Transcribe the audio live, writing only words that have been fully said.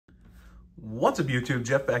What's up YouTube,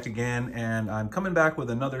 Jeff back again, and I'm coming back with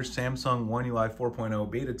another Samsung One UI 4.0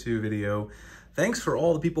 Beta 2 video. Thanks for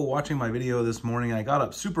all the people watching my video this morning. I got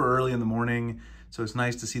up super early in the morning, so it's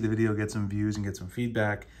nice to see the video get some views and get some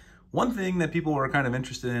feedback. One thing that people were kind of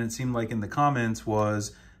interested in, it seemed like in the comments,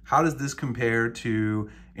 was how does this compare to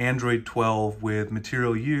Android 12 with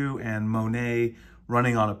Material U and Monet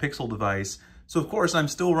running on a Pixel device? So of course, I'm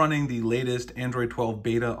still running the latest Android 12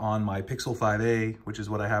 beta on my Pixel 5a, which is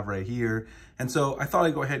what I have right here. And so I thought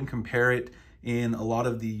I'd go ahead and compare it in a lot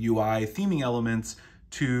of the UI theming elements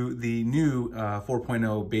to the new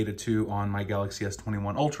 4.0 beta 2 on my Galaxy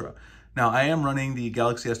S21 Ultra. Now I am running the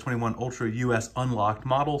Galaxy S21 Ultra US unlocked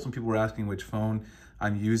model. Some people were asking which phone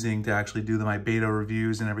I'm using to actually do my beta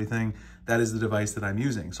reviews and everything. That is the device that I'm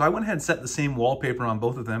using. So I went ahead and set the same wallpaper on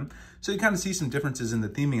both of them, so you kind of see some differences in the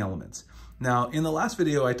theming elements. Now, in the last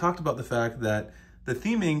video, I talked about the fact that the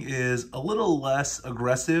theming is a little less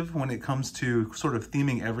aggressive when it comes to sort of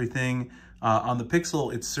theming everything. On the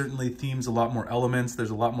Pixel, it certainly themes a lot more elements. There's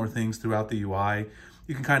a lot more things throughout the UI.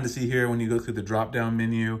 You can kind of see here when you go through the drop-down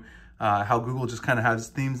menu, how Google just kind of has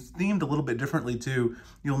themed a little bit differently too.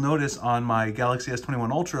 You'll notice on my Galaxy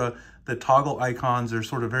S21 Ultra, the toggle icons are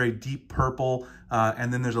sort of very deep purple,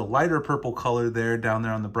 and then there's a lighter purple color down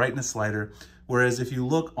there on the brightness slider. Whereas if you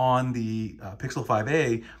look on the Pixel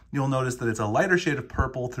 5a, you'll notice that it's a lighter shade of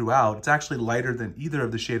purple throughout. It's actually lighter than either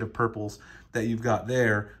of the shade of purples that you've got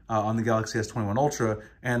there on the Galaxy S21 Ultra.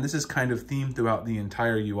 And this is kind of themed throughout the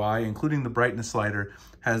entire UI, including the brightness slider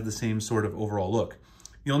has the same sort of overall look.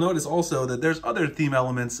 You'll notice also that there's other theme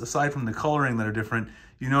elements aside from the coloring that are different.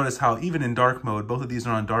 You notice how even in dark mode, both of these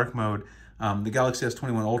are on dark mode, the Galaxy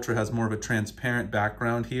S21 Ultra has more of a transparent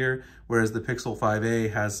background here, whereas the Pixel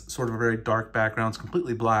 5a has sort of a very dark background. It's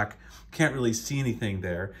completely black. Can't really see anything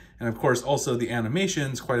there. And of course, also the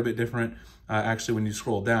animation's quite a bit different actually when you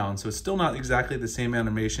scroll down. So it's still not exactly the same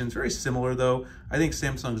animations. Very similar though. I think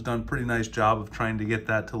Samsung's done a pretty nice job of trying to get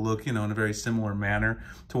that to look, in a very similar manner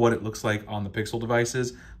to what it looks like on the Pixel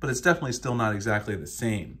devices, but it's definitely still not exactly the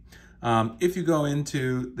same. If you go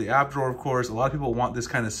into the app drawer, of course, a lot of people want this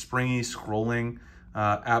kind of springy scrolling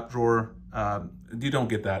app drawer. You don't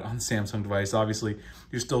get that on the Samsung device. Obviously,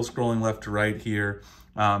 you're still scrolling left to right here,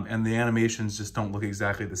 and the animations just don't look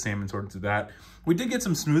exactly the same in sort of that. We did get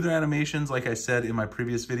some smoother animations, like I said in my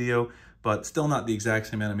previous video, but still not the exact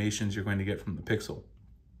same animations you're going to get from the Pixel.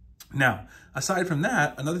 Now, aside from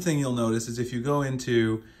that, another thing you'll notice is if you go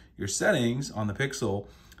into your settings on the Pixel,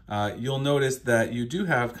 you'll notice that you do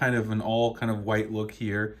have kind of an all kind of white look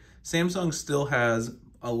here. Samsung still has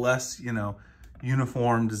a less,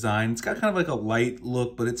 uniform design. It's got kind of like a light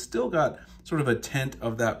look, but it's still got sort of a tint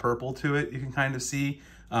of that purple to it, you can kind of see.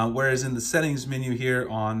 Whereas in the settings menu here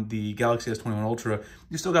on the Galaxy S21 Ultra,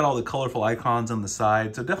 you still got all the colorful icons on the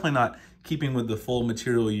side. So definitely not keeping with the full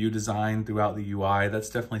Material U design throughout the UI. That's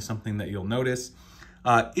definitely something that you'll notice.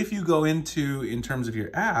 If you go in terms of your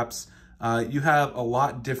apps, you have a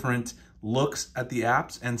lot different looks at the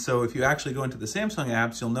apps. And so if you actually go into the Samsung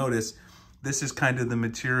apps, you'll notice this is kind of the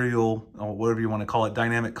Material, or whatever you want to call it,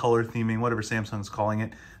 dynamic color theming, whatever Samsung's calling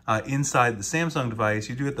it. Inside the Samsung device,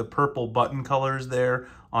 you do get the purple button colors there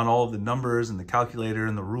on all of the numbers and the calculator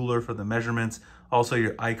and the ruler for the measurements. Also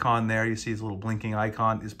your icon there, you see this little blinking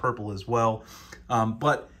icon is purple as well.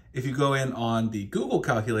 But if you go in on the Google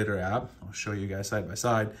Calculator app, I'll show you guys side by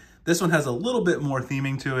side, this one has a little bit more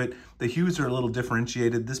theming to it. The hues are a little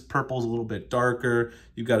differentiated. This purple's a little bit darker.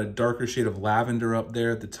 You've got a darker shade of lavender up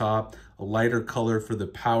there at the top, a lighter color for the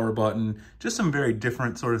power button, just some very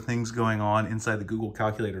different sort of things going on inside the Google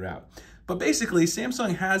Calculator app. But basically,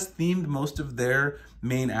 Samsung has themed most of their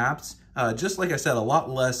main apps. Just like I said, a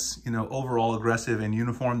lot less, overall aggressive and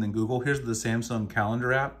uniform than Google. Here's the Samsung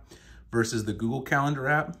Calendar app versus the Google Calendar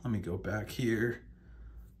app. Let me go back here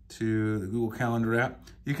to the Google Calendar app.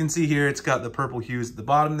 You can see here it's got the purple hues at the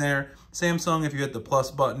bottom there. Samsung, if you hit the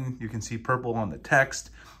plus button, you can see purple on the text,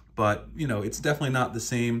 but it's definitely not the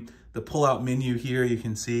same. The pull-out menu here, you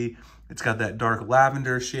can see it's got that dark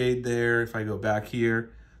lavender shade there. If I go back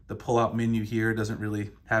here, the pull-out menu here doesn't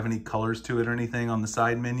really have any colors to it or anything on the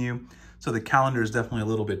side menu. So the calendar is definitely a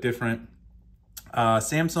little bit different.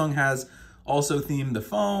 Samsung has also themed the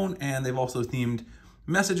phone, and they've also themed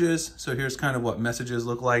messages. So here's kind of what messages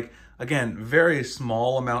look like. Again, very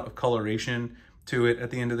small amount of coloration to it at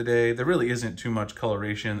the end of the day. There really isn't too much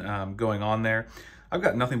coloration going on there. I've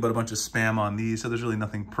got nothing but a bunch of spam on these, so there's really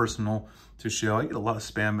nothing personal to show. I get a lot of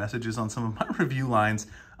spam messages on some of my review lines.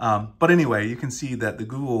 But anyway, you can see that the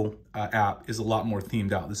Google app is a lot more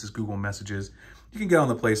themed out. This is Google Messages. You can get on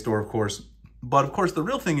the Play Store, of course. But of course, the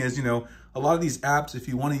real thing is, a lot of these apps, if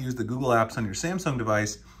you want to use the Google apps on your Samsung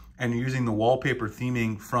device, and you're using the wallpaper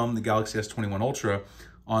theming from the Galaxy S21 Ultra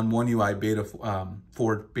on One UI Beta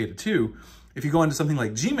 4 Beta 2, if you go into something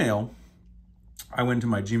like Gmail, I went into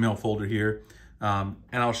my Gmail folder here, and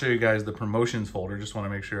I'll show you guys the promotions folder. Just want to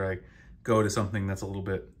make sure I go to something that's a little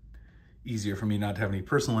bit easier for me not to have any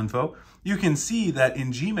personal info. You can see that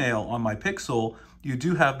in Gmail on my Pixel, you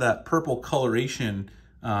do have that purple coloration.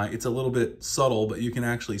 It's a little bit subtle, but you can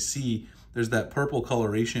actually see there's that purple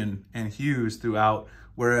coloration and hues throughout.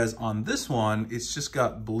 Whereas on this one, it's just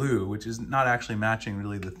got blue, which is not actually matching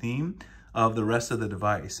really the theme of the rest of the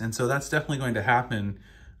device. And so that's definitely going to happen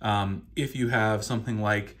if you have something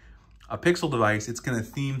like a Pixel device. It's going to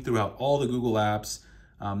theme throughout all the Google apps,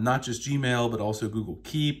 not just Gmail, but also Google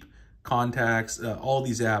Keep, Contacts, all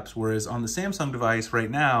these apps. Whereas on the Samsung device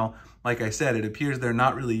right now, like I said, it appears they're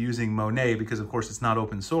not really using Monet because of course it's not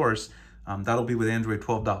open source. That'll be with Android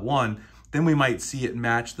 12.1. Then we might see it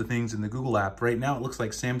match the things in the Google app. Right now, it looks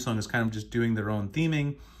like Samsung is kind of just doing their own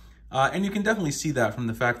theming. And you can definitely see that from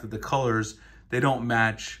the fact that the colors, they don't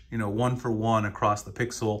match, you know, one for one across the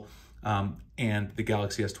Pixel and the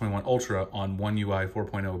Galaxy S21 Ultra on One UI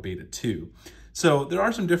 4.0 Beta 2. So there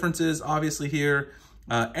are some differences, obviously, here.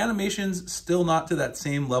 Animations still not to that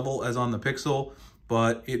same level as on the Pixel,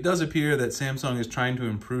 but it does appear that Samsung is trying to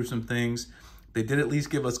improve some things. They did at least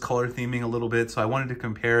give us color theming a little bit, so I wanted to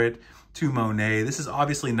compare it to Monet. This is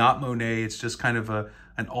obviously not Monet, it's just kind of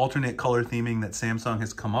an alternate color theming that Samsung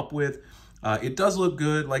has come up with. It does look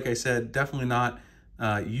good, like I said, definitely not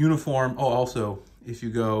uniform. Oh, also, if you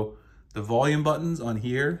go, the volume buttons on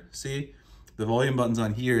here, see? The volume buttons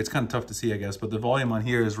on here, it's kind of tough to see, I guess, but the volume on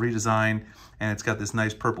here is redesigned and it's got this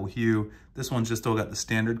nice purple hue. This one's just still got the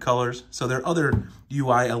standard colors. So there are other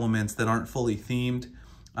UI elements that aren't fully themed.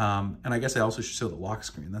 And I guess I also should show the lock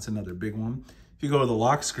screen. That's another big one. If you go to the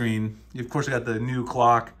lock screen, you of course got the new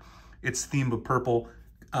clock. It's themed with purple.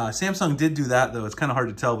 Samsung did do that though. It's kind of hard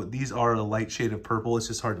to tell, but these are a light shade of purple. It's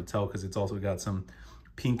just hard to tell because it's also got some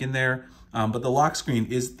pink in there. But the lock screen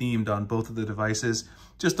is themed on both of the devices.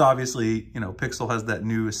 Just obviously, you know, Pixel has that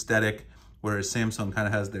new aesthetic, whereas Samsung kind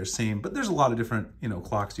of has their same, but there's a lot of different, you know,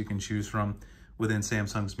 clocks you can choose from within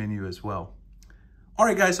Samsung's menu as well. All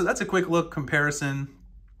right, guys, so that's a quick look comparison,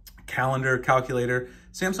 calendar, calculator.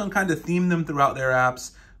 Samsung kind of themed them throughout their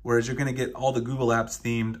apps, whereas you're gonna get all the Google apps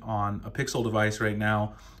themed on a Pixel device right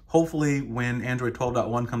now. Hopefully when Android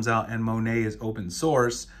 12.1 comes out and Monet is open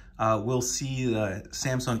source, we'll see the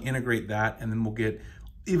Samsung integrate that, and then we'll get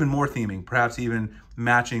even more theming, perhaps even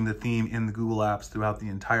matching the theme in the Google apps throughout the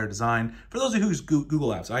entire design. For those of you who use Google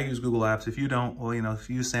apps, I use Google apps. If you don't, well, you know, if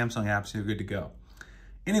you use Samsung apps, you're good to go.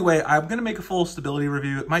 Anyway, I'm gonna make a full stability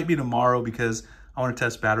review. It might be tomorrow because I wanna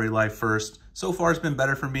test battery life first. So far, it's been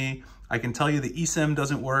better for me. I can tell you the eSIM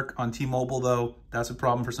doesn't work on T-Mobile though. That's a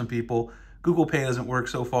problem for some people. Google Pay doesn't work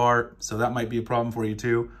so far, so that might be a problem for you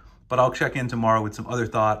too. But I'll check in tomorrow with some other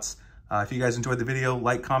thoughts. If you guys enjoyed the video,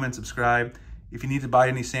 like, comment, subscribe. If you need to buy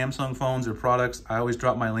any Samsung phones or products, I always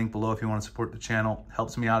drop my link below if you want to support the channel. It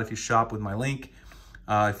helps me out if you shop with my link.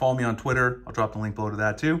 Follow me on Twitter. I'll drop the link below to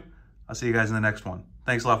that too. I'll see you guys in the next one.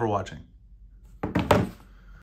 Thanks a lot for watching.